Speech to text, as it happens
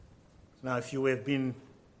Now, if you have been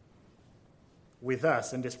with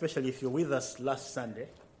us, and especially if you're with us last Sunday,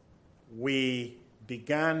 we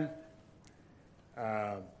began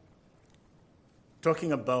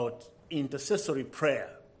talking about intercessory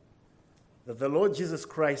prayer. That the Lord Jesus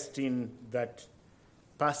Christ, in that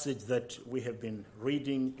passage that we have been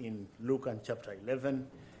reading in Luke and chapter 11,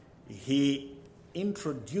 he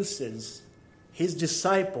introduces his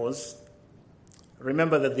disciples.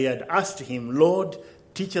 Remember that they had asked him, Lord,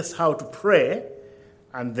 teach us how to pray.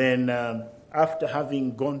 And then after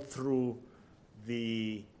having gone through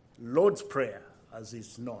the Lord's Prayer, as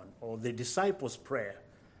is known, or the disciples' prayer,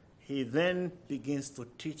 he then begins to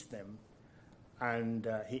teach them, and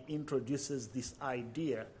he introduces this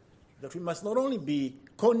idea that we must not only be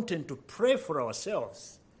content to pray for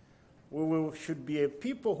ourselves, we should be a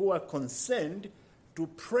people who are concerned to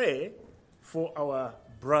pray for our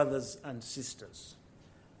brothers and sisters.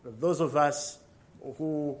 Those of us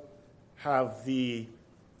who have the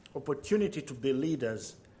opportunity to be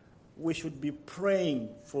leaders, we should be praying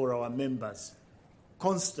for our members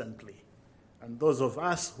constantly. And those of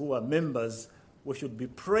us who are members, we should be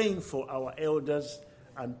praying for our elders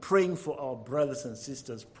and praying for our brothers and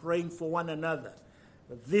sisters, praying for one another.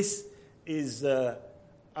 This is a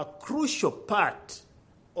crucial part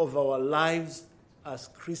of our lives as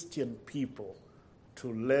Christian people,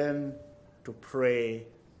 to learn to pray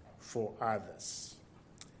for others.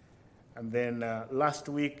 And then last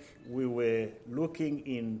week we were looking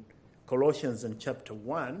in Colossians in chapter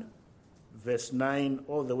 1, verse 9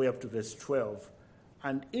 all the way up to verse 12.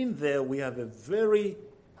 And in there we have a very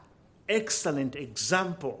excellent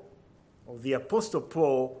example of the Apostle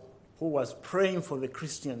Paul, who was praying for the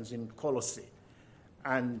Christians in Colossae.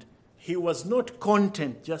 And he was not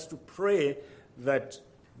content just to pray that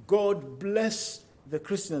God bless the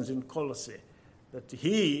Christians in Colossae, that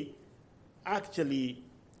he actually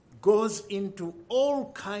goes into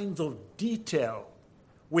all kinds of detail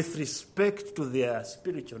with respect to their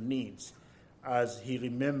spiritual needs as he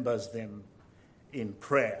remembers them in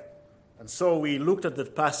prayer. And so we looked at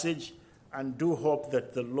that passage and do hope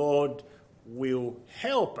that the Lord will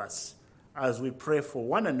help us as we pray for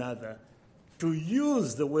one another to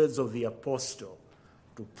use the words of the apostle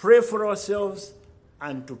to pray for ourselves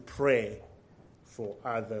and to pray for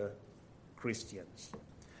other Christians.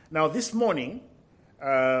 Now, this morning,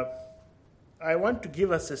 I want to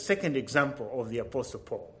give us a second example of the Apostle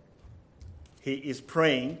Paul. He is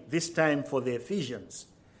praying, this time for the Ephesians,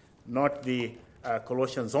 not the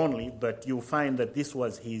Colossians only, but you'll find that this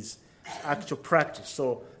was his actual practice.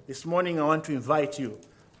 So this morning I want to invite you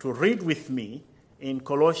to read with me in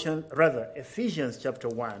Ephesians chapter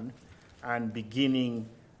 1, and beginning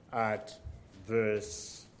at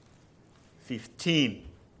verse 15.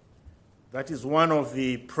 That is one of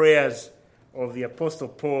the prayers of the Apostle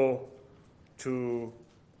Paul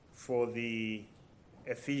for the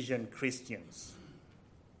Ephesian Christians.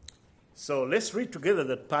 So let's read together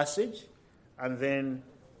that passage, and then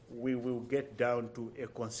we will get down to a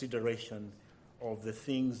consideration of the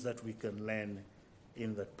things that we can learn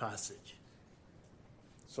in that passage.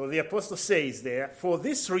 So the apostle says there, "For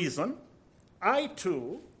this reason, I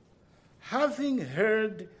too, having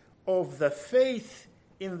heard of the faith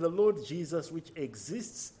in the Lord Jesus which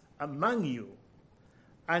exists among you,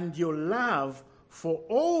 and your love for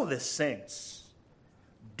all the saints,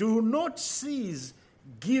 do not cease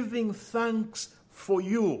giving thanks for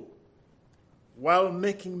you, while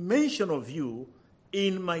making mention of you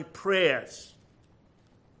in my prayers,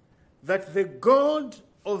 that the God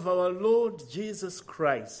of our Lord Jesus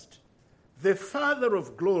Christ, the Father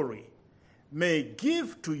of glory, may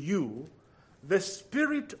give to you the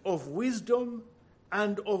spirit of wisdom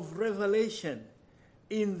and of revelation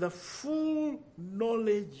in the full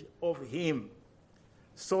knowledge of him,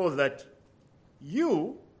 so that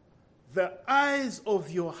you, the eyes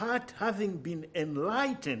of your heart having been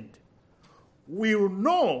enlightened, will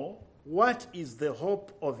know what is the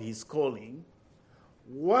hope of his calling,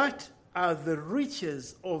 what are the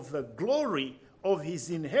riches of the glory of his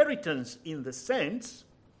inheritance in the saints,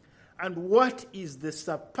 and what is the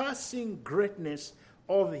surpassing greatness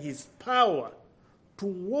of his power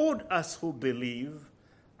toward us who believe,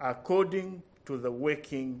 according to the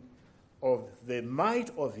working of the might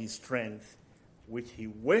of his strength, which he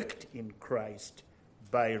worked in Christ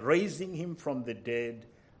by raising him from the dead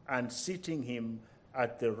and seating him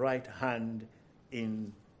at the right hand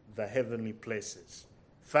in the heavenly places,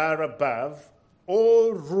 far above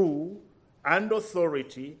all rule and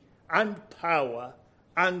authority and power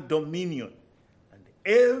and dominion, and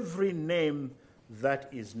every name that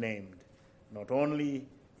is named, not only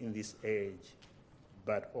in this age,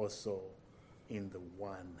 but also in the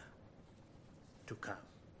one to come.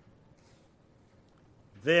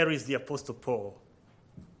 There is the Apostle Paul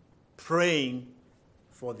praying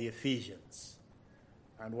for the Ephesians.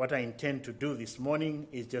 And what I intend to do this morning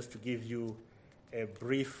is just to give you a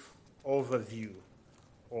brief overview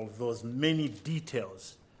of those many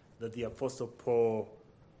details that the Apostle Paul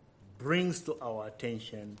brings to our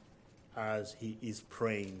attention as he is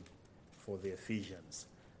praying for the Ephesians.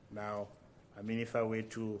 Now, if I were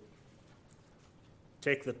to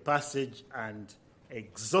take the passage and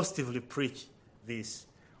exhaustively preach this,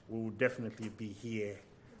 we would definitely be here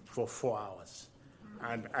for 4 hours.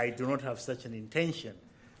 And I do not have such an intention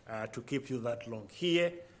to keep you that long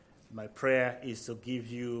here. My prayer is to give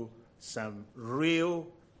you some real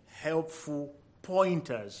helpful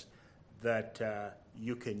pointers that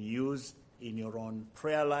you can use in your own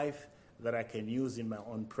prayer life, that I can use in my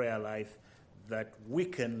own prayer life, that we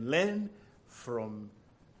can learn from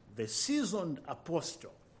the seasoned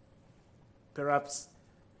apostle, perhaps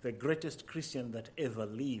the greatest Christian that ever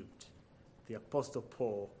lived, the Apostle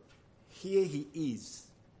Paul. Here he is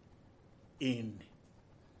in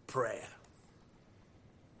prayer.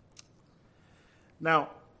 Now,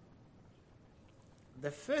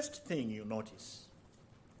 the first thing you notice,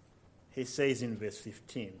 he says in verse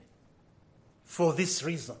 15, for this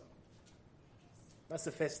reason. That's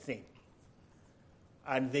the first thing.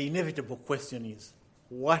 And the inevitable question is,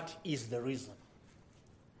 what is the reason?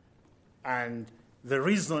 And the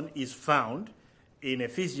reason is found in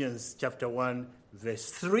Ephesians chapter 1, verse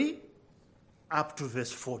 3 up to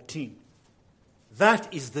verse 14.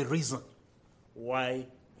 That is the reason why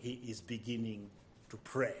he is beginning to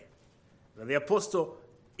pray. Now, the apostle,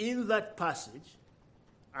 in that passage,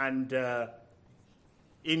 and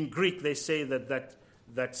in Greek they say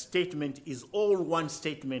that statement is all one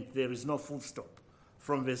statement, there is no full stop.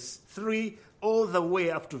 From verse 3 all the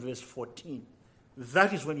way up to verse 14.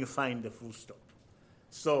 That is when you find the full stop.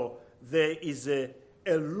 So there is a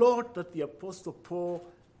lot that the Apostle Paul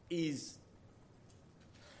is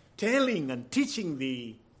telling and teaching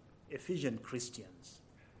the Ephesian Christians.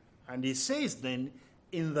 And he says then,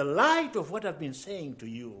 in the light of what I've been saying to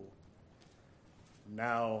you,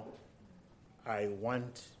 now I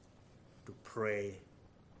want to pray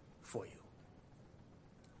for you.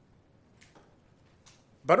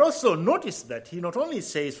 But also notice that he not only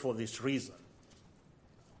says for this reason,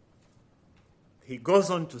 he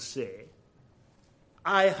goes on to say,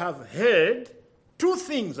 I have heard 2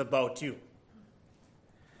 things about you.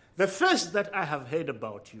 The first that I have heard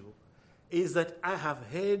about you is that I have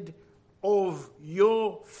heard of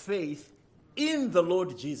your faith in the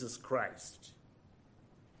Lord Jesus Christ.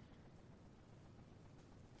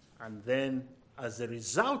 And then, as a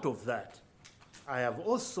result of that, I have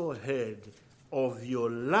also heard of your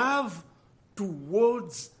love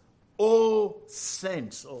towards all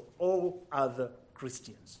saints or all other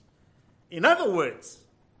Christians. In other words,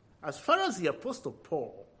 as far as the Apostle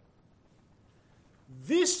Paul,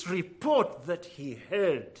 this report that he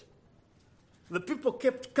heard, the people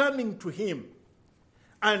kept coming to him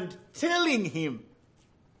and telling him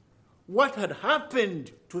what had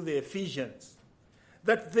happened to the Ephesians,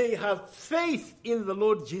 that they have faith in the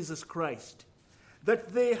Lord Jesus Christ,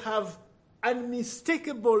 that they have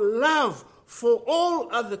unmistakable love for all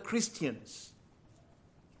other Christians,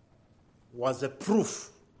 was a proof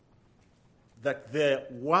that there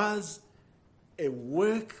was a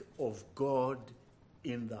work of God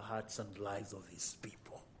in the hearts and lives of his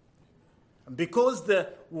people. And because there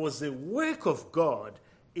was a work of God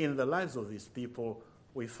in the lives of his people,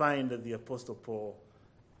 we find that the Apostle Paul,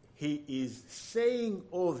 he is saying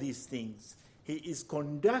all these things. He is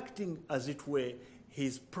conducting, as it were,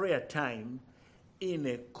 his prayer time in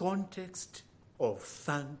a context of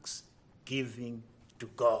thanksgiving to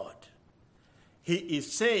God. He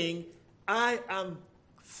is saying, I am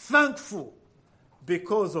thankful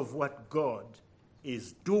because of what God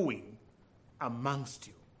is doing amongst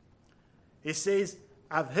you. He says,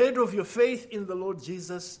 I've heard of your faith in the Lord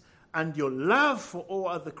Jesus and your love for all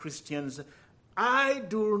other Christians. I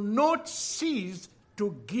do not cease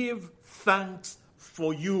to give thanks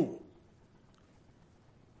for you.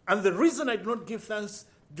 And the reason I do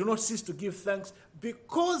not cease to give thanks,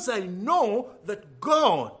 because I know that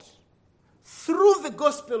God, through the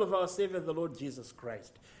gospel of our Savior, the Lord Jesus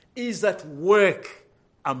Christ, is at work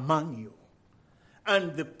among you.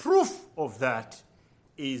 And the proof of that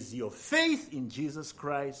is your faith in Jesus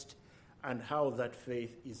Christ and how that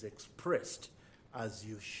faith is expressed as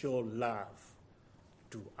you show love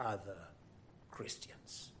to other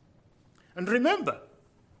Christians. And remember,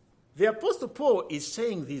 the Apostle Paul is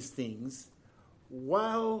saying these things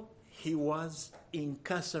while he was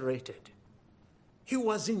incarcerated. He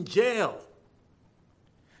was in jail.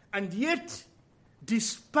 And yet,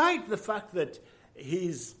 despite the fact that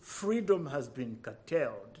his freedom has been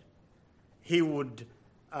curtailed, he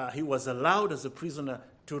was allowed as a prisoner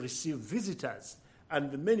to receive visitors.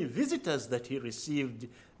 And the many visitors that he received,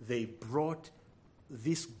 they brought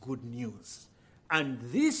this good news. And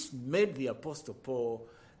this made the Apostle Paul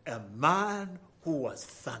a man who was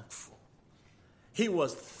thankful. He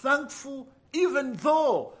was thankful even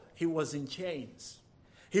though he was in chains.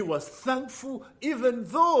 He was thankful even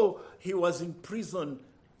though he was in prison,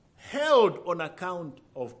 held on account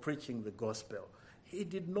of preaching the gospel. It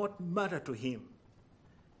did not matter to him.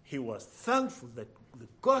 He was thankful that the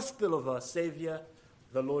gospel of our Savior,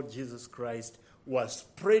 the Lord Jesus Christ, was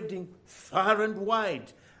spreading far and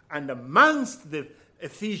wide. And amongst the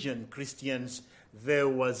Ephesian Christians, there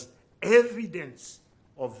was evidence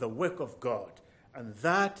of the work of God. And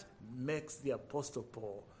that makes the Apostle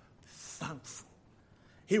Paul thankful.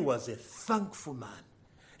 He was a thankful man.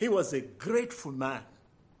 He was a grateful man.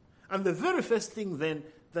 And the very first thing then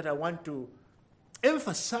that I want to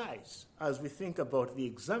emphasize as we think about the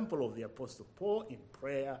example of the Apostle Paul in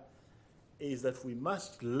prayer is that we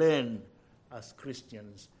must learn as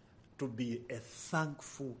Christians to be a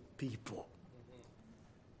thankful people.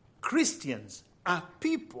 Christians are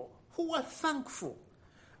people who are thankful.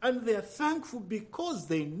 And they are thankful because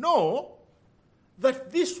they know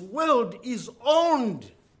that this world is owned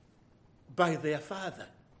by their Father.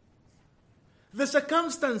 The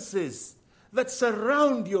circumstances that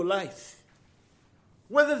surround your life,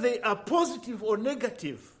 whether they are positive or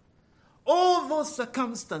negative, all those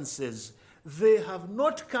circumstances, they have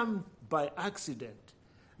not come by accident.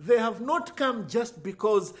 They have not come just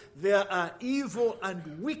because there are evil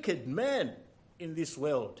and wicked men in this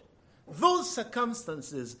world. Those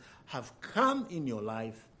circumstances have come in your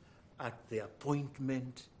life at the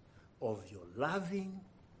appointment of your loving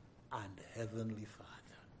and heavenly Father.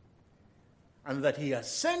 And that he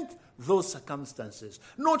has sent those circumstances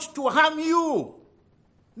not to harm you.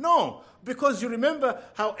 No, because you remember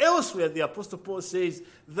how elsewhere the Apostle Paul says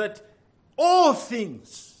that all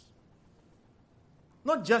things,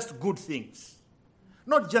 not just good things,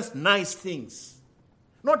 not just nice things,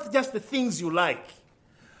 not just the things you like,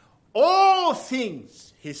 all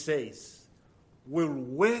things, he says, will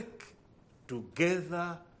work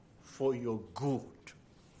together for your good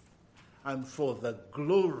and for the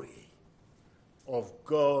glory of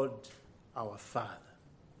God our Father.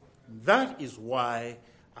 That is why,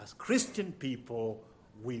 as Christian people,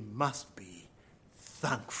 we must be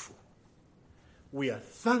thankful. We are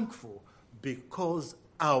thankful because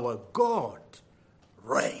our God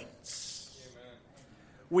reigns. Amen.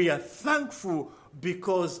 We are thankful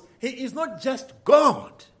because he is not just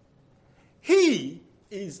God. He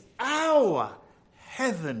is our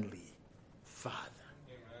heavenly Father.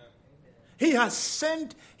 Amen. He has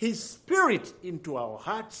sent his Spirit into our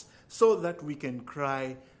hearts so that we can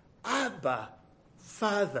cry, Abba,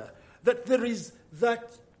 Father. That there is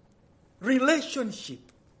that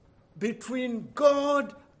relationship between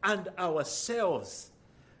God and ourselves.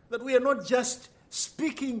 That we are not just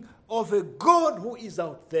speaking of a God who is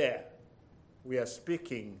out there. We are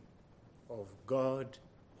speaking of God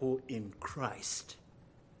who in Christ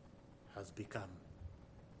has become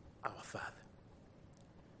our Father.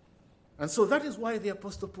 And so that is why the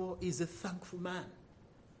Apostle Paul is a thankful man.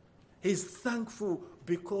 He's thankful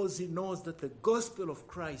because he knows that the gospel of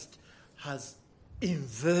Christ has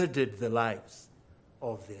invaded the lives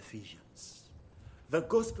of the Ephesians. The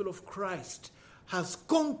gospel of Christ has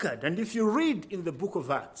conquered. And if you read in the book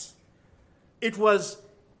of Acts, it was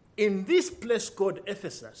in this place called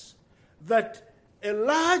Ephesus that a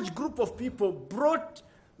large group of people brought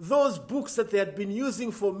those books that they had been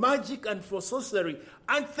using for magic and for sorcery,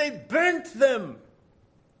 and they burnt them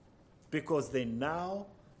because they now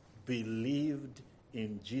believed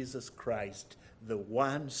in Jesus Christ, the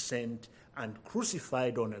one sent and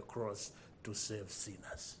crucified on a cross to save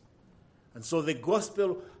sinners. And so the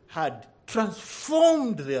gospel had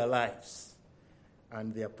transformed their lives.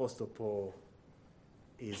 And the Apostle Paul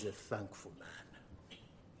is a thankful man.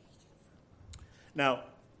 Now,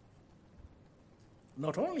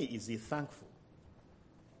 not only is he thankful,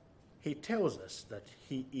 he tells us that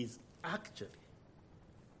he is actually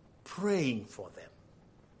praying for them.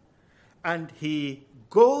 And he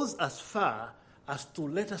goes as far as to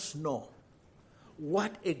let us know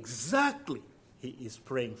what exactly he is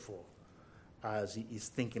praying for as he is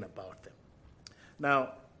thinking about them.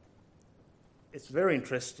 Now, it's very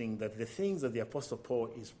interesting that the things that the Apostle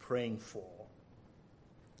Paul is praying for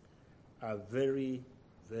are very,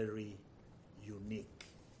 very unique.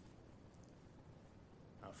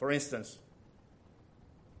 For instance,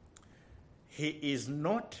 he is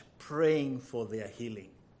not praying for their healing.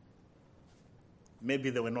 Maybe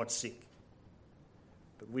they were not sick,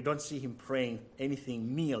 but we don't see him praying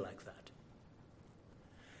anything near like that.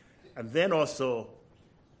 And then also,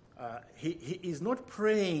 he is not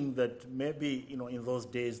praying that maybe, in those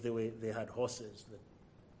days they had horses, that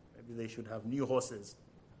maybe they should have new horses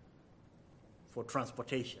for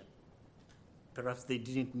transportation. Perhaps they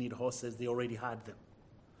didn't need horses, they already had them.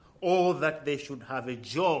 Or that they should have a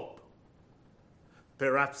job.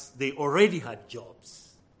 Perhaps they already had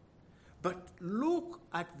jobs. But look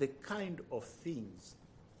at the kind of things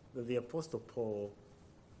that the Apostle Paul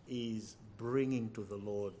is bringing to the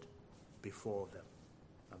Lord before them.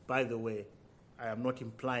 And by the way, I am not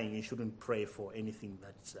implying you shouldn't pray for anything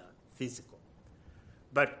that's physical.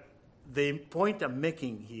 But the point I'm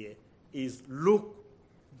making here is look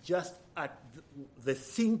just at the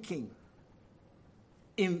thinking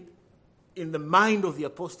in the mind of the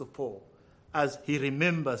Apostle Paul as he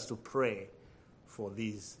remembers to pray for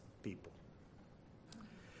these people.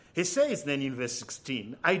 He says then in verse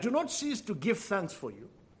 16, I do not cease to give thanks for you,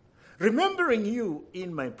 remembering you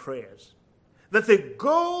in my prayers, that the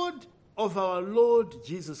God of our Lord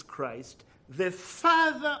Jesus Christ, the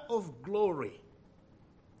Father of glory,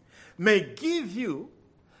 may give you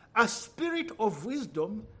a spirit of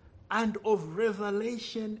wisdom and of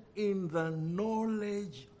revelation in the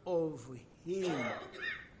knowledge of him.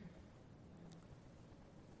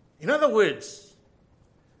 In other words,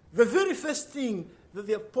 the very first thing that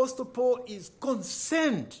the Apostle Paul is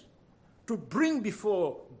concerned to bring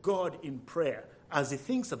before God in prayer as he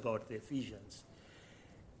thinks about the Ephesians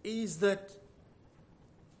is that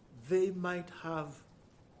they might have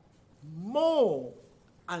more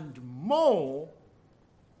and more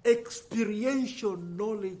experiential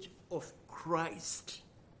knowledge of Christ.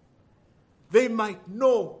 They might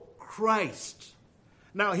know Christ.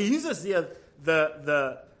 Now, he uses here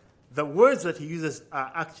the words that he uses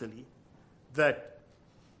are actually that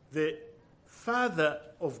the Father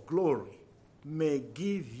of glory may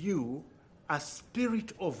give you a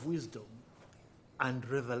spirit of wisdom and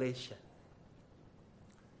revelation.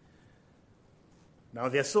 Now,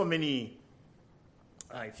 there are so many,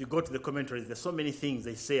 if you go to the commentaries, there's so many things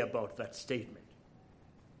they say about that statement.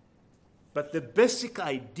 But the basic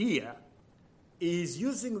idea is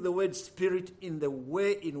using the word spirit in the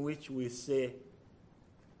way in which we say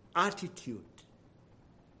attitude.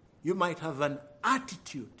 You might have an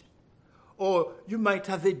attitude, or you might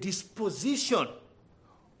have a disposition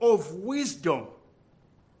of wisdom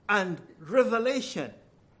and revelation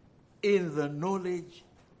in the knowledge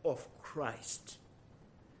of Christ.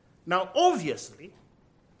 Now, obviously,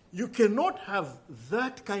 you cannot have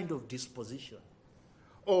that kind of disposition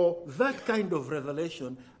or that kind of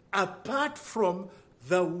revelation apart from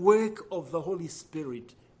the work of the Holy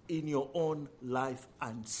Spirit in your own life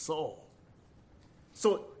and soul.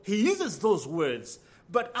 So he uses those words,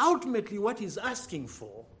 but ultimately what he's asking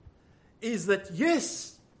for is that,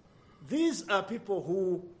 yes, these are people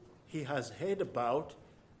who he has heard about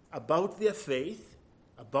their faith,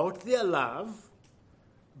 about their love,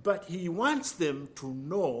 but he wants them to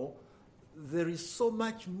know there is so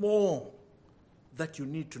much more that you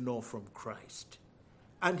need to know from Christ.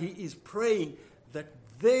 And he is praying that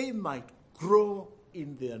they might grow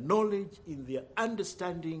in their knowledge, in their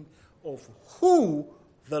understanding of who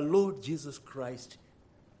the Lord Jesus Christ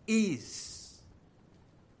is.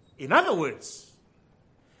 In other words,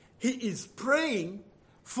 he is praying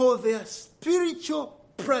for their spiritual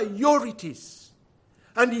priorities.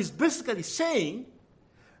 And he's basically saying,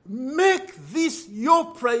 make this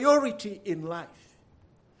your priority in life,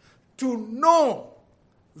 to know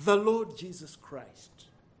the Lord Jesus Christ,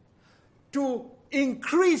 to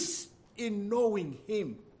increase in knowing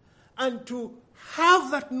him, and to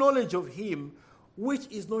have that knowledge of him, which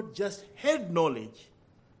is not just head knowledge,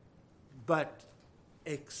 but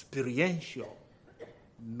experiential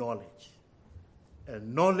knowledge. A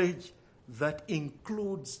knowledge that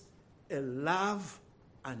includes a love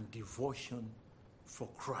and devotion for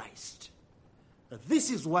Christ. This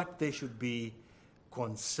is what they should be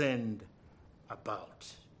concerned about.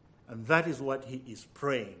 And that is what he is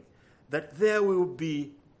praying, that there will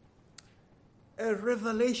be a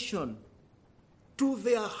revelation to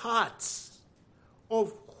their hearts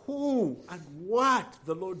of who and what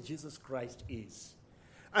the Lord Jesus Christ is,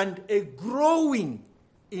 and a growing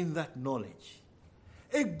in that knowledge,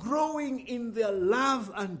 a growing in their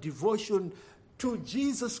love and devotion to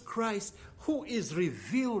Jesus Christ, who is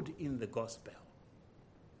revealed in the gospel.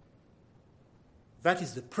 That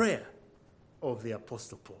is the prayer of the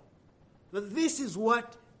Apostle Paul. That this is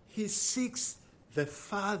what he seeks the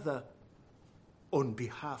Father on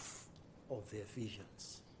behalf of the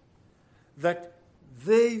Ephesians. That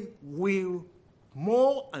they will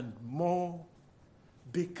more and more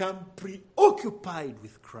become preoccupied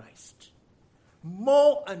with Christ,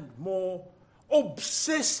 more and more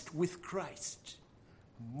obsessed with Christ,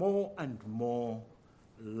 more and more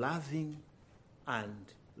loving and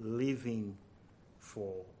living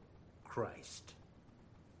for Christ.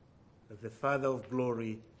 That the Father of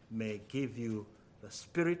glory may give you the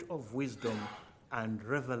spirit of wisdom and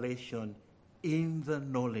revelation in the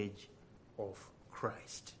knowledge of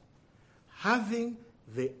Christ. Having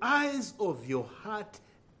the eyes of your heart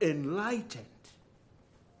enlightened,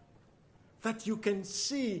 that you can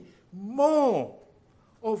see more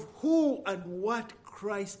of who and what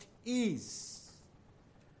Christ is.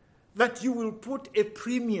 That you will put a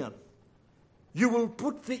premium. You will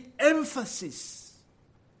put the emphasis.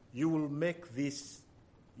 You will make this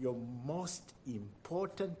your most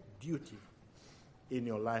important duty in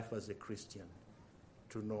your life as a Christian,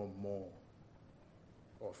 to know more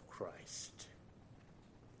of Christ.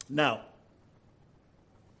 Now,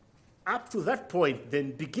 up to that point,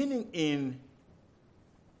 then beginning in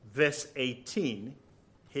verse 18,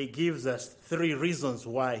 he gives us 3 reasons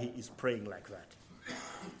why he is praying like that.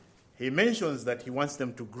 He mentions that he wants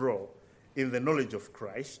them to grow in the knowledge of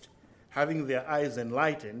Christ, having their eyes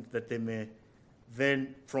enlightened, that they may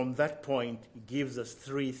then, from that point, he gives us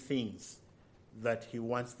 3 things that he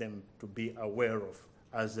wants them to be aware of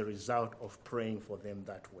as a result of praying for them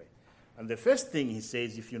that way. And the first thing he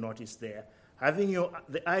says, if you notice there, having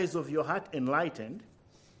the eyes of your heart enlightened,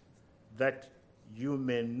 that you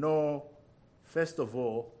may know, first of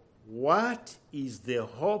all, what is the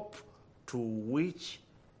hope to which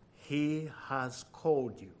he has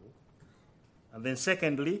called you. And then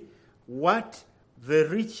secondly, what the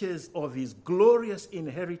riches of his glorious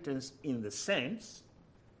inheritance in the saints.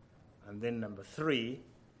 And then number 3,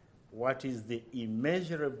 what is the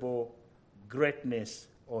immeasurable greatness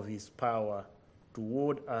of his power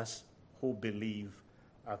toward us who believe,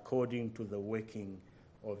 according to the working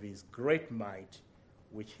of his great might,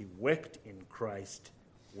 which he worked in Christ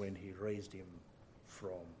when he raised him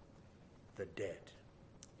from the dead.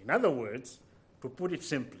 In other words, to put it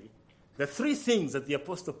simply, the 3 things that the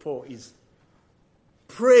Apostle Paul is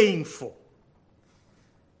praying for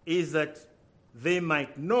is that they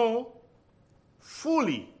might know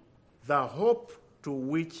fully the hope to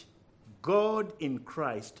which God in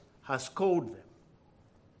Christ has called them.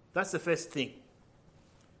 That's the first thing.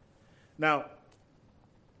 Now,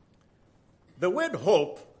 the word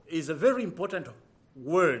hope is a very important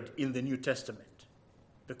word in the New Testament,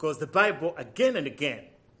 because the Bible again and again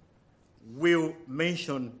will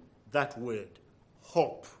mention that word,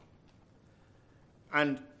 hope.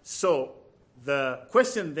 And so the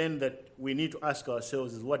question then that we need to ask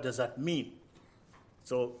ourselves is, what does that mean?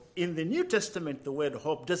 So in the New Testament, the word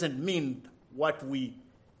hope doesn't mean what we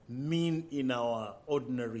mean in our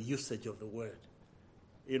ordinary usage of the word.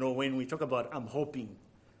 You know, when we talk about I'm hoping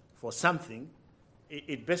for something,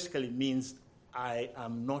 it basically means I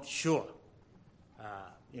am not sure.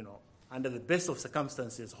 Under the best of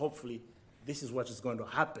circumstances, hopefully this is what is going to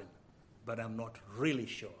happen, but I'm not really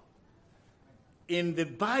sure. In the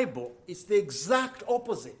Bible, it's the exact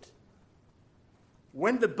opposite.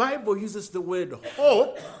 When the Bible uses the word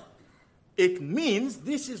hope, it means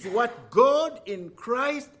this is what God in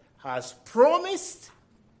Christ has promised,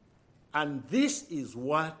 and this is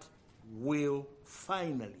what will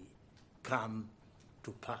finally come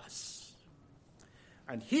to pass.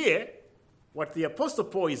 And here, what the Apostle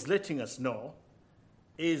Paul is letting us know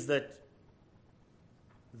is that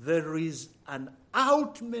there is an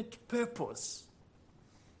ultimate purpose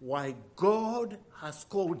why God has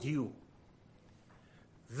called you.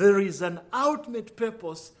 There is an ultimate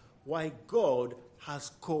purpose why God has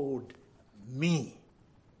called me.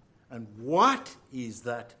 And what is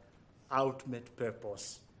that ultimate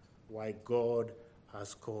purpose why God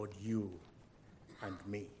has called you and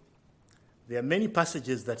me? There are many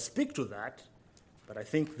passages that speak to that, but I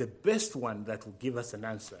think the best one that will give us an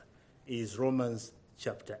answer is Romans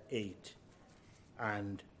chapter 8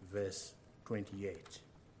 and verse 28.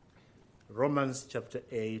 Romans chapter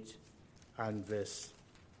 8 and verse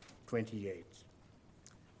 28.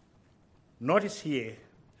 Notice here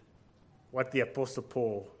what the Apostle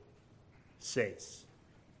Paul says.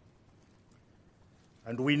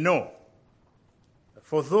 And we know that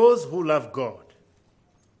for those who love God,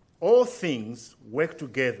 all things work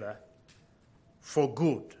together for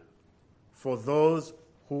good, for those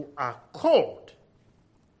who are called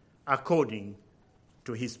according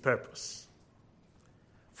to his purpose.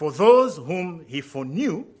 For those whom he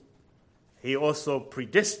foreknew, he also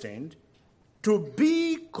predestined to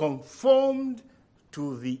be conformed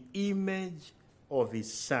to the image of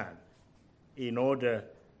his Son, in order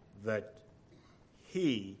that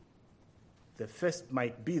he, the first,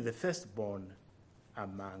 might be the firstborn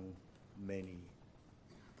among many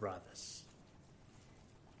brothers.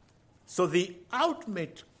 So the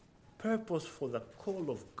ultimate purpose for the call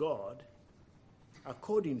of God,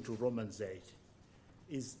 according to Romans 8,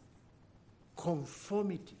 is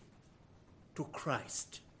conformity to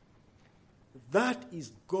Christ. That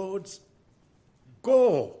is God's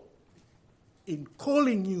goal in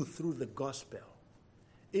calling you through the gospel.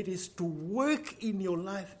 It is to work in your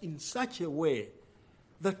life in such a way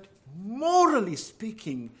that, morally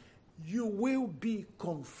speaking, you will be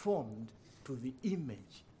conformed to the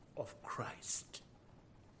image of Christ.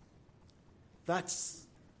 That's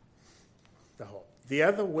the hope. The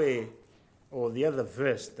other way, or the other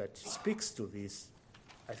verse that speaks to this,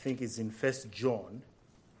 I think is in 1 John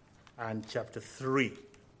and chapter 3.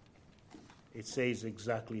 It says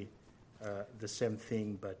exactly the same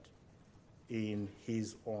thing, but in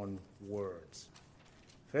his own words.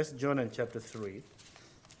 1 John and chapter 3.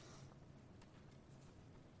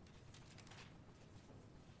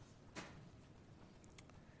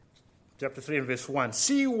 Chapter 3 and verse 1.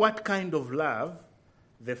 See what kind of love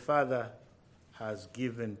the Father has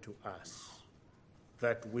given to us,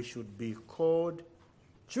 that we should be called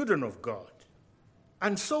children of God.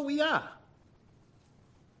 And so we are.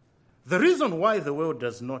 The reason why the world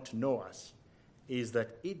does not know us is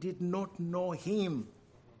that it did not know him.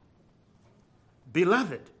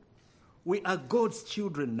 Beloved, we are God's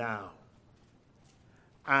children now.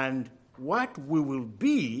 And what we will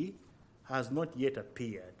be has not yet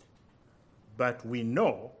appeared. But we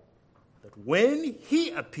know that when he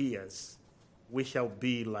appears, we shall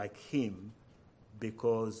be like him,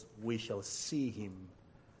 because we shall see him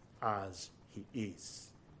as he is.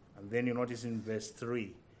 And then you notice in verse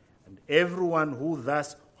 3, and everyone who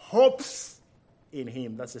thus hopes in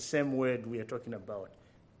him, that's the same word we are talking about,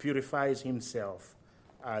 purifies himself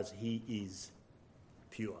as he is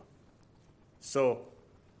pure. So,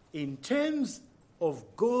 in terms of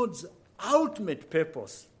God's ultimate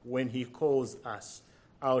purpose when he calls us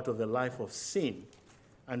out of the life of sin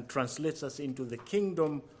and translates us into the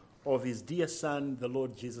kingdom of his dear Son, the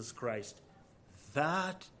Lord Jesus Christ,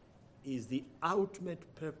 that is the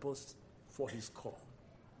ultimate purpose for his call.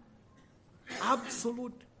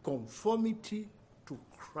 Absolute conformity to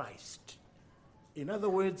Christ. In other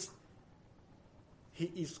words,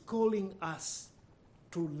 he is calling us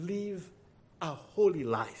to live a holy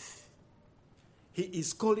life. He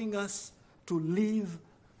is calling us to live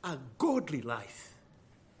a godly life.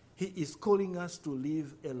 He is calling us to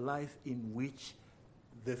live a life in which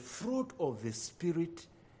the fruit of the Spirit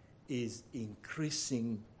is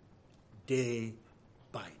increasing day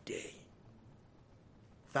by day.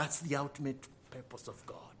 That's the ultimate purpose of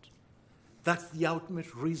God. That's the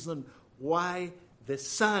ultimate reason why the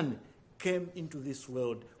Son came into this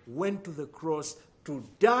world, went to the cross to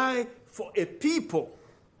die for a people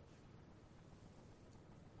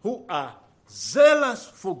who are zealous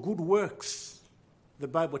for good works, the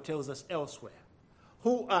Bible tells us elsewhere,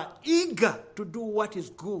 who are eager to do what is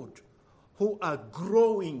good, who are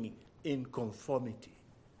growing in conformity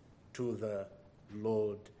to the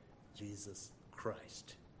Lord Jesus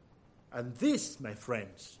Christ. And this, my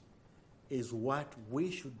friends, is what we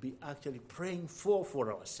should be actually praying for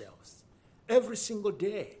ourselves every single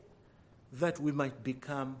day, that we might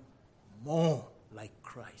become more like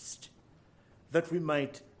Christ, that we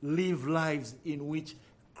might live lives in which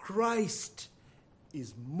Christ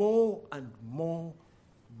is more and more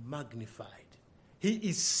magnified. He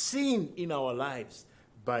is seen in our lives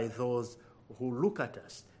by those who look at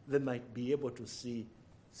us. They might be able to see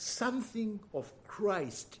something of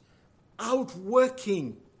Christ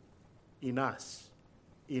outworking in us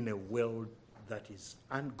in a world that is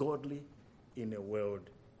ungodly, in a world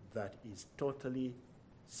that is totally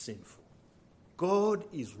sinful. God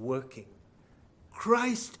is working.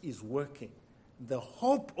 Christ is working. The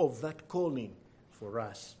hope of that calling for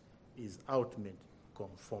us is ultimate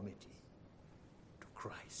conformity to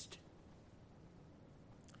Christ.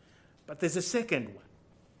 But there's a second one.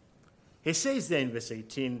 He says there in verse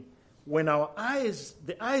 18, when the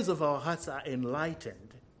eyes of our hearts are enlightened,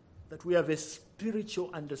 that we have a spiritual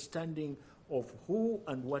understanding of who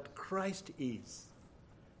and what Christ is,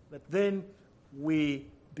 that then we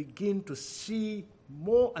begin to see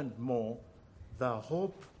more and more the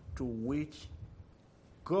hope to which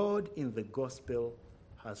God in the gospel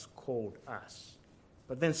has called us.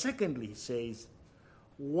 But then secondly, he says,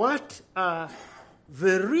 what are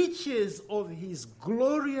the riches of his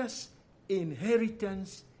glorious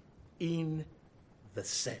inheritance in the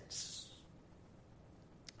saints.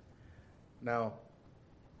 Now,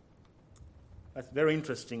 that's very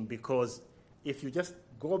interesting, because if you just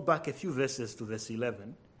go back a few verses to verse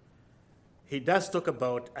 11, he does talk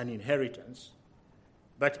about an inheritance,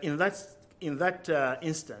 but in that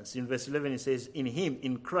instance, in verse 11, he says, in him,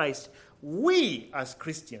 in Christ, we as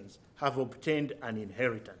Christians have obtained an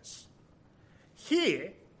inheritance.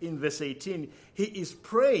 Here, in verse 18, he is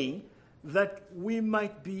praying that we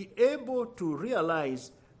might be able to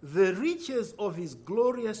realize the riches of his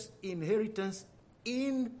glorious inheritance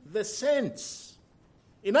in the saints.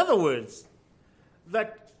 In other words,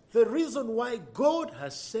 that the reason why God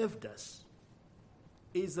has saved us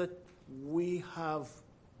is that we have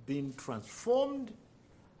been transformed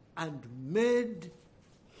and made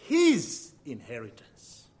his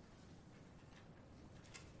inheritance.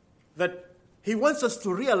 That he wants us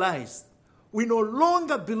to realize we no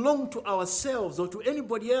longer belong to ourselves or to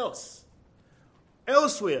anybody else.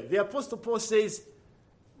 Elsewhere, the Apostle Paul says,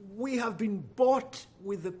 we have been bought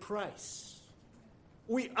with a price.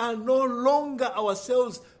 We are no longer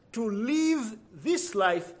ourselves to live this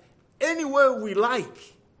life anywhere we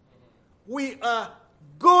like. We are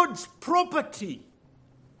God's property,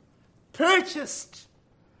 purchased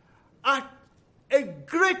at a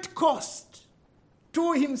great cost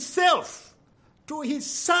to himself, to his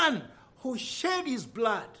Son who shed his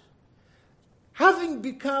blood. Having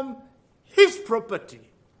become his property,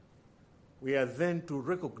 we are then to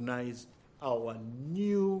recognize our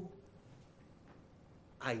new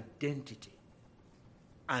identity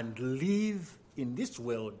and live in this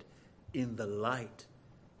world in the light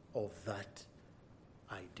of that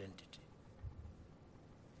identity.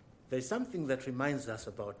 There's something that reminds us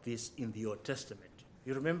about this in the Old Testament.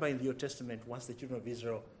 You remember in the Old Testament, once the children of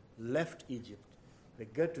Israel left Egypt, they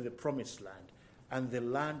got to the promised land, and the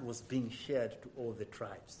land was being shared to all the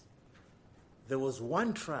tribes. There was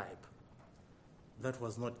one tribe that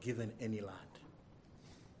was not given any land,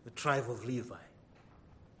 the tribe of Levi.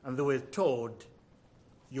 And they were told,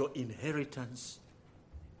 your inheritance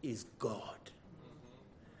is God.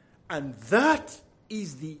 And that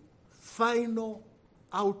is the final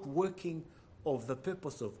outworking of the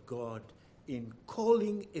purpose of God in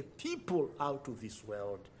calling a people out of this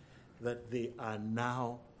world, that they are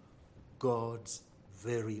now God's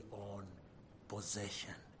very own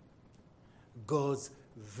possession, God's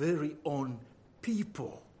very own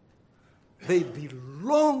people. They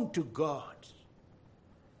belong to God.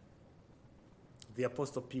 The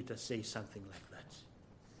Apostle Peter says something like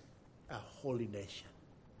that. A holy nation,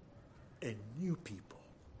 a new people.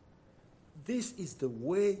 This is the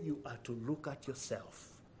way you are to look at yourself.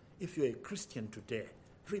 If you're a Christian today,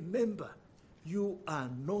 remember, you are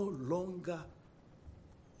no longer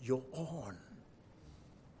your own.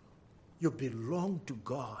 You belong to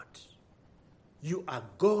God. You are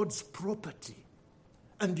God's property.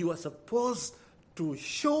 And you are supposed to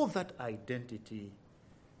show that identity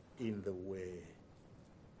in the way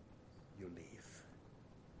you live.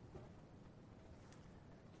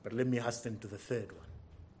 But let me hasten to the third one.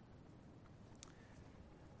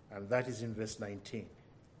 And that is in verse 19.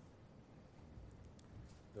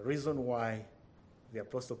 The reason why the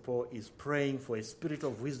Apostle Paul is praying for a spirit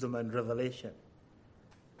of wisdom and revelation,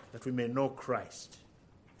 that we may know Christ,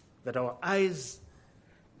 that our eyes,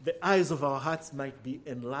 the eyes of our hearts might be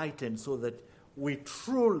enlightened, so that we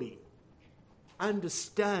truly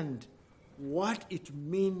understand what it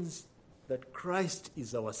means that Christ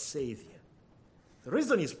is our Savior. The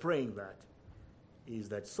reason he's praying that is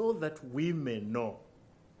that so that we may know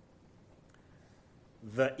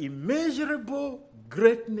the immeasurable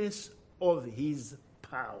greatness of his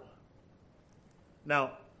power.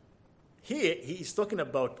 Now, here he is talking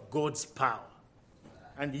about God's power.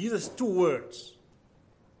 And he uses two words,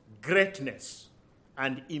 greatness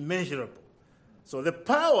and immeasurable. So the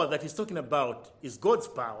power that he's talking about is God's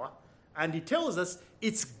power, and he tells us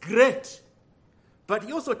it's great. But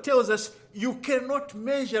he also tells us you cannot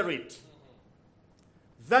measure it.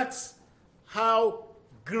 That's how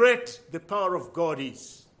great the power of God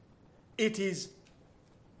is. It is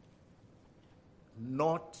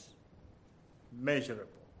not measurable.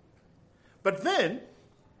 But then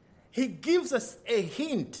he gives us a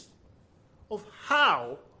hint of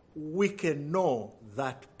how we can know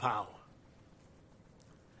that power.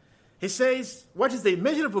 He says, what is the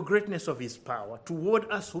immeasurable greatness of his power toward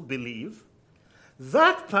us who believe?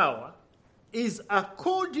 That power is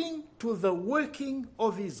according to the working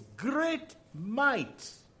of his great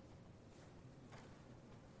might,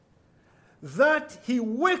 that he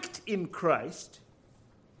worked in Christ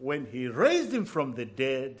when he raised him from the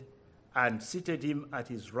dead and seated him at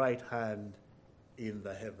his right hand in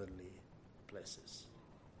the heavenly places.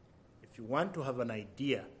 If you want to have an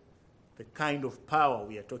idea, the kind of power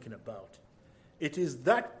we are talking about, it is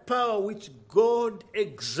that power which God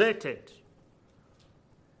exerted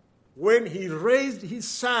when he raised his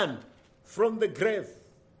son from the grave.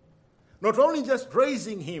 Not only just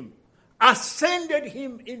raising him, ascended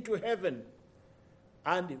him into heaven,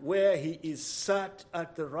 and where he is sat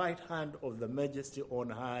at the right hand of the Majesty on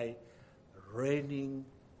high, reigning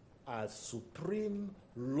as supreme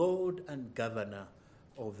Lord and Governor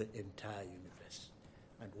of the entire universe.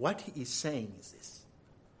 And what he is saying is this: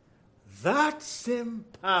 that same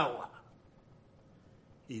power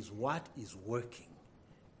is what is working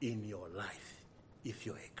in your life if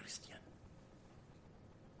you're a Christian.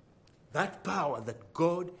 That power that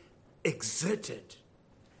God exerted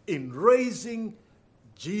in raising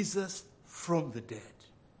Jesus from the dead,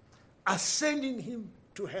 ascending him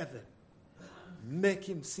to heaven, make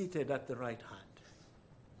him seated at the right hand.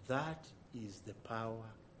 That is the power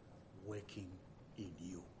working in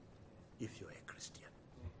you if you're a Christian.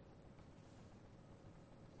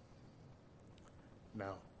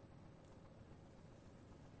 Now,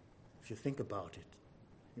 if you think about it,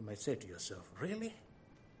 you might say to yourself, really?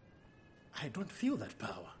 I don't feel that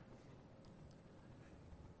power.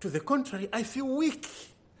 To the contrary, I feel weak.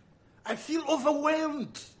 I feel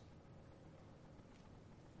overwhelmed.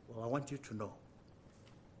 Well, I want you to know,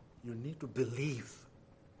 you need to believe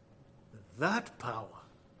that power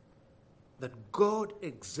that God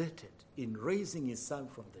exerted in raising his son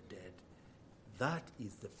from the dead, that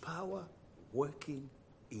is the power working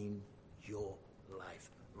in your life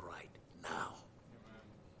right now.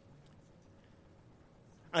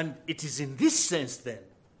 And it is in this sense, then,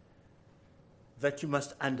 that you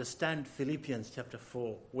must understand Philippians chapter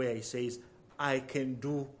 4, where he says, I can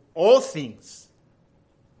do all things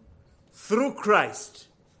through Christ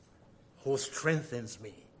who strengthens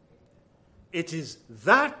me. It is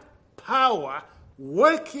that power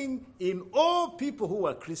working in all people who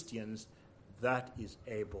are Christians that is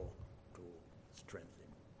able to strengthen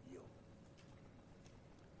you.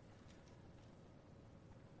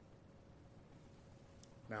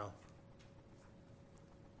 Now,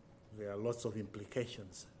 there are lots of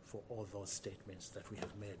implications for all those statements that we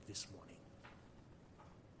have made this morning.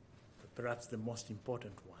 But perhaps the most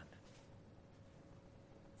important one,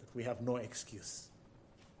 that we have no excuse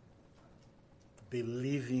to be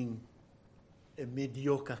living a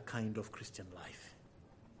mediocre kind of Christian life.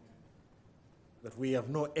 That we have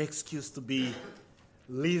no excuse to be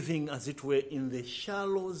living, as it were, in the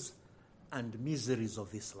shallows and miseries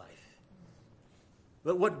of this life.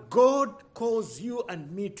 But what God calls you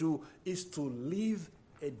and me to is to live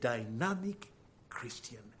a dynamic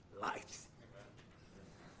Christian life.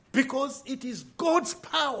 Because it is God's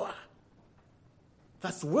power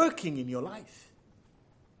that's working in your life.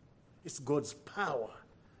 It's God's power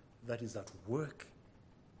that is at work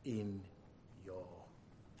in your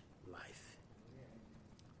life.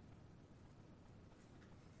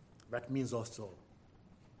 That means also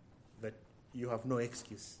that you have no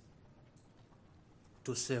excuse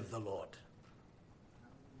to serve the Lord,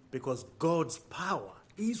 because God's power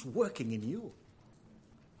is working in you.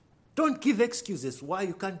 Don't give excuses why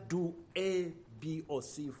you can't do A, B, or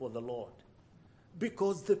C for the Lord,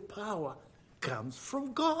 because the power comes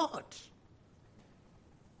from God.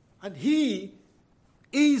 And he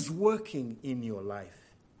is working in your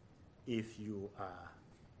life if you are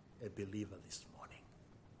a believer this morning.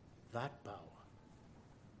 That power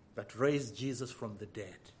that raised Jesus from the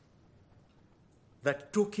dead,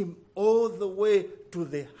 that took him all the way to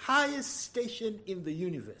the highest station in the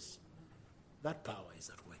universe, that power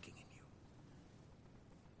is at working in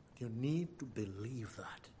you. You need to believe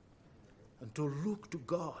that and to look to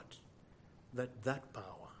God that that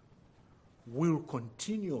power will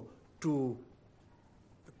continue to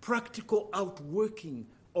the practical outworking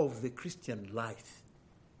of the Christian life,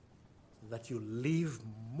 that you live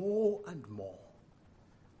more and more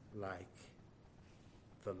like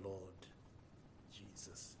the Lord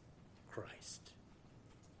Jesus Christ.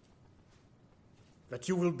 That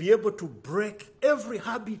you will be able to break every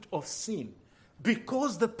habit of sin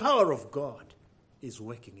because the power of God is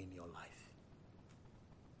working in your life.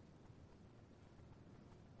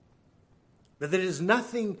 That there is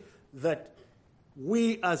nothing that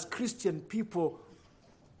we as Christian people,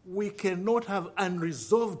 we cannot have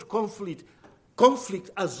unresolved conflict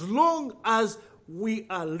as long as we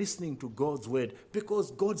are listening to God's word,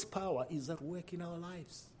 because God's power is at work in our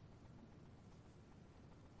lives.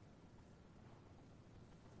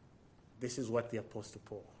 This is what the Apostle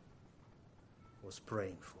Paul was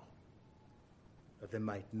praying for, that they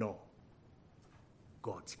might know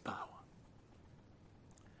God's power.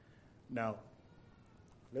 Now,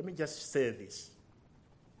 let me just say this.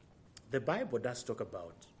 The Bible does talk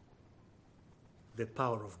about the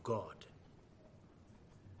power of God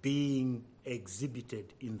being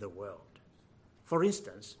exhibited in the world. For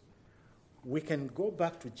instance, we can go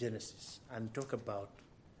back to Genesis and talk about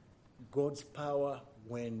God's power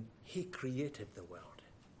when he created the world.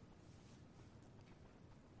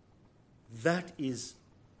 That is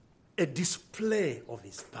a display of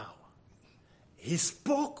his power. He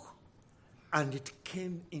spoke and it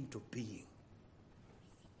came into being.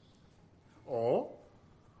 Or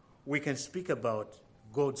we can speak about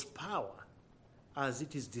God's power as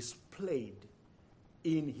it is displayed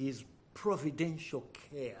in his providential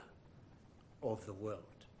care of the world.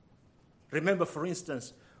 Remember, for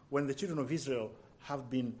instance, when the children of Israel have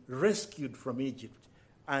been rescued from Egypt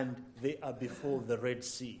and they are before the Red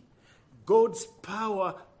Sea, God's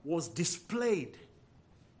power was displayed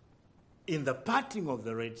in the parting of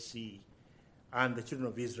the Red Sea, and the children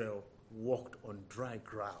of Israel walked on dry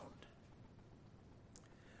ground.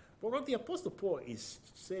 But what the Apostle Paul is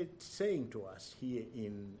saying to us here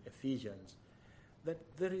in Ephesians, that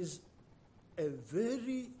there is a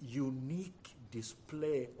very unique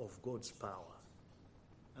display of God's power.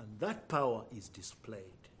 And that power is displayed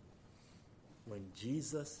when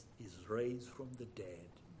Jesus is raised from the dead,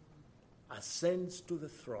 ascends to the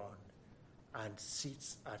throne, and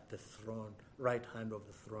sits at the throne, right hand of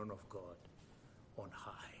the throne of God on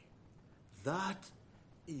high. That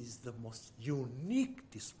is the most unique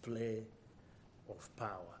display of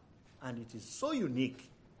power. And it is so unique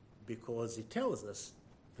because it tells us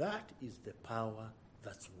that is the power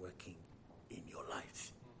that's working in your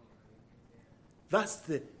life. That's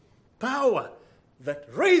the power that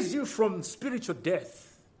raised you from spiritual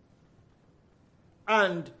death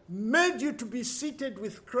and made you to be seated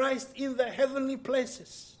with Christ in the heavenly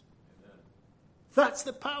places. Amen. That's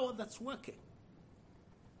the power that's working.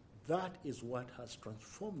 That is what has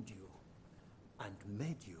transformed you and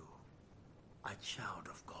made you a child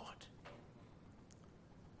of God.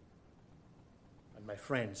 And my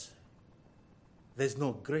friends, there's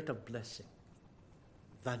no greater blessing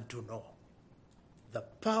than to know the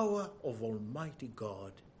power of Almighty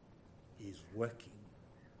God is working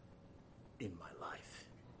in my life.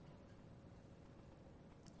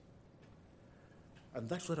 And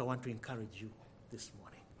that's what I want to encourage you this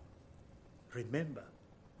morning. Remember,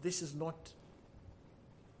 this is not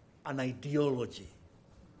an ideology.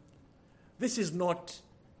 This is not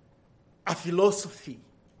a philosophy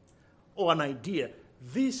or an idea.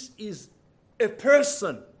 This is a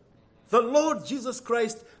person, the Lord Jesus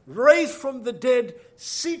Christ, raised from the dead,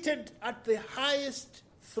 seated at the highest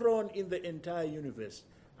throne in the entire universe.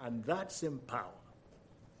 And that same power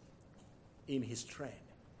in his train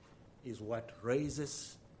is what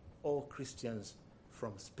raises all Christians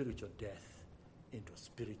from spiritual death into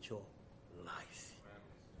spiritual life.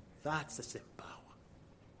 That's the same power.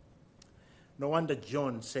 No wonder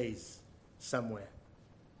John says somewhere,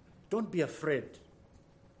 don't be afraid,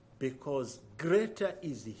 because greater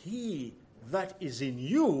is he that is in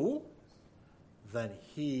you than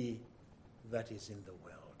he that is in the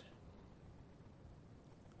world.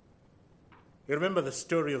 You remember the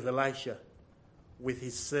story of Elisha with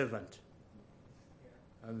his servant.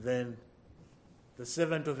 And then the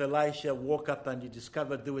servant of Elisha woke up and he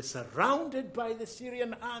discovered they were surrounded by the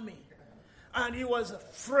Syrian army. And he was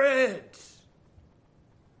afraid.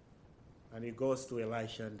 And he goes to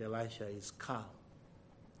Elisha, and Elisha is calm.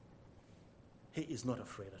 He is not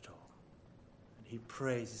afraid at all. And he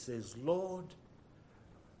prays, he says, Lord,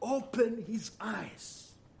 open his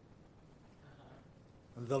eyes.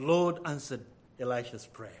 And the Lord answered Elisha's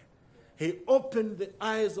prayer. He opened the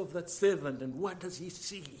eyes of that servant, and what does he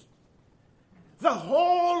see? The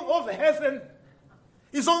whole of heaven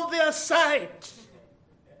is on their side.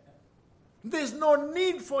 There's no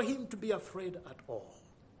need for him to be afraid at all.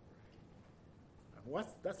 And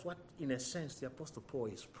that's what, in a sense, the Apostle Paul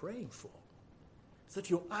is praying for. So that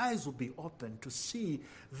your eyes will be open to see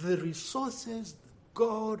the resources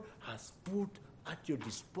God has put at your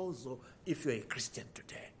disposal if you're a Christian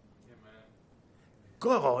today. Amen.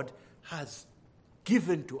 God has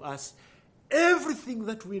given to us everything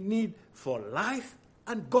that we need for life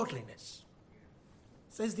and godliness,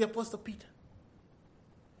 says the Apostle Peter,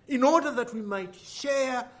 in order that we might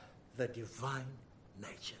share the divine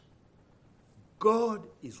nature. God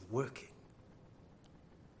is working.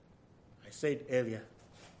 I said earlier,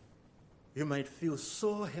 you might feel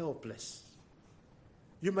so helpless.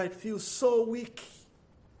 You might feel so weak.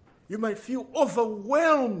 You might feel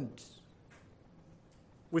overwhelmed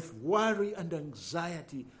with worry and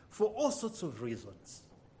anxiety for all sorts of reasons.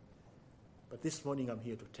 But this morning I'm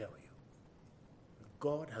here to tell you,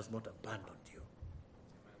 God has not abandoned you.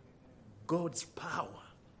 God's power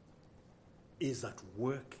is at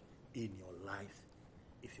work in your life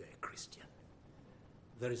if you're a Christian.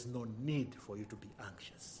 There is no need for you to be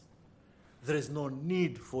anxious. There is no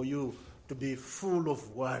need for you to be full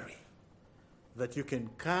of worry. That you can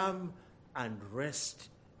come and rest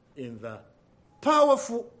in the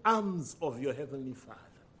powerful arms of your Heavenly Father.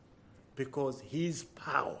 Because His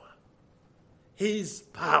power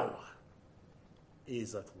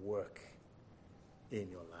is at work in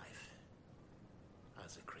your life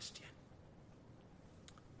as a Christian.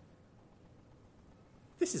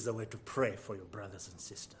 This is the way to pray for your brothers and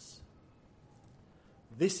sisters.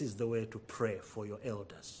 This is the way to pray for your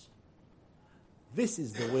elders. This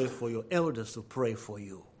is the way for your elders to pray for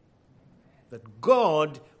you. That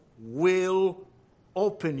God will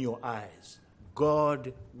open your eyes.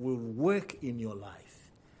 God will work in your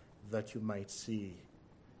life that you might see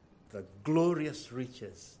the glorious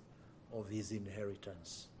riches of His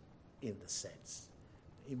inheritance in the saints.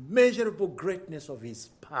 Immeasurable greatness of His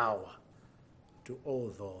power to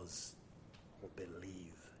all those who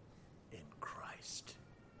believe in Christ.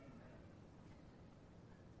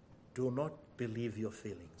 Do not believe your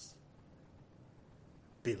feelings.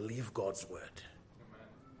 Believe God's word. Amen.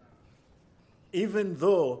 Even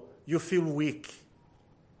though you feel weak,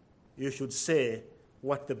 you should say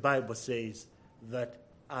what the Bible says, that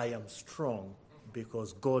I am strong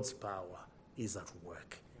because God's power is at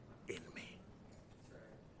work in me.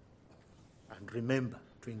 And remember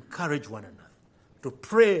to encourage one another, to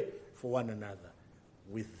pray for one another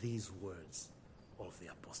with these words of the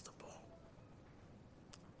Apostle Paul.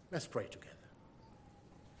 Let's pray together.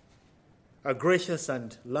 Our gracious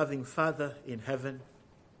and loving Father in heaven,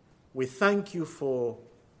 we thank you for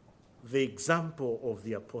the example of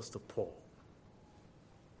the Apostle Paul.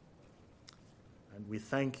 And we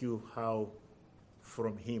thank you how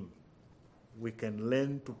from him we can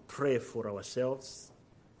learn to pray for ourselves,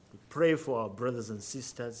 to pray for our brothers and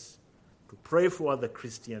sisters, to pray for other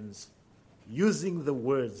Christians, using the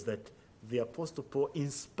words that the Apostle Paul,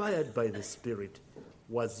 inspired by the Spirit,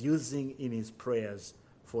 was using in his prayers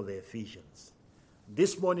for the Ephesians.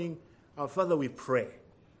 This morning, our Father, we pray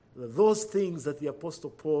that those things that the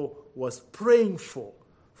Apostle Paul was praying for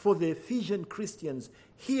the Ephesian Christians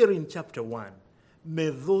here in chapter 1, may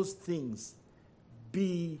those things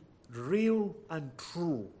be real and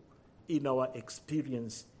true in our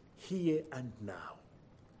experience here and now,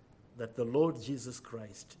 that the Lord Jesus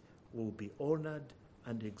Christ will be honored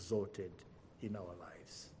and exalted in our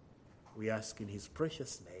lives. We ask in his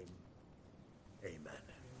precious name, amen.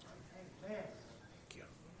 Amen.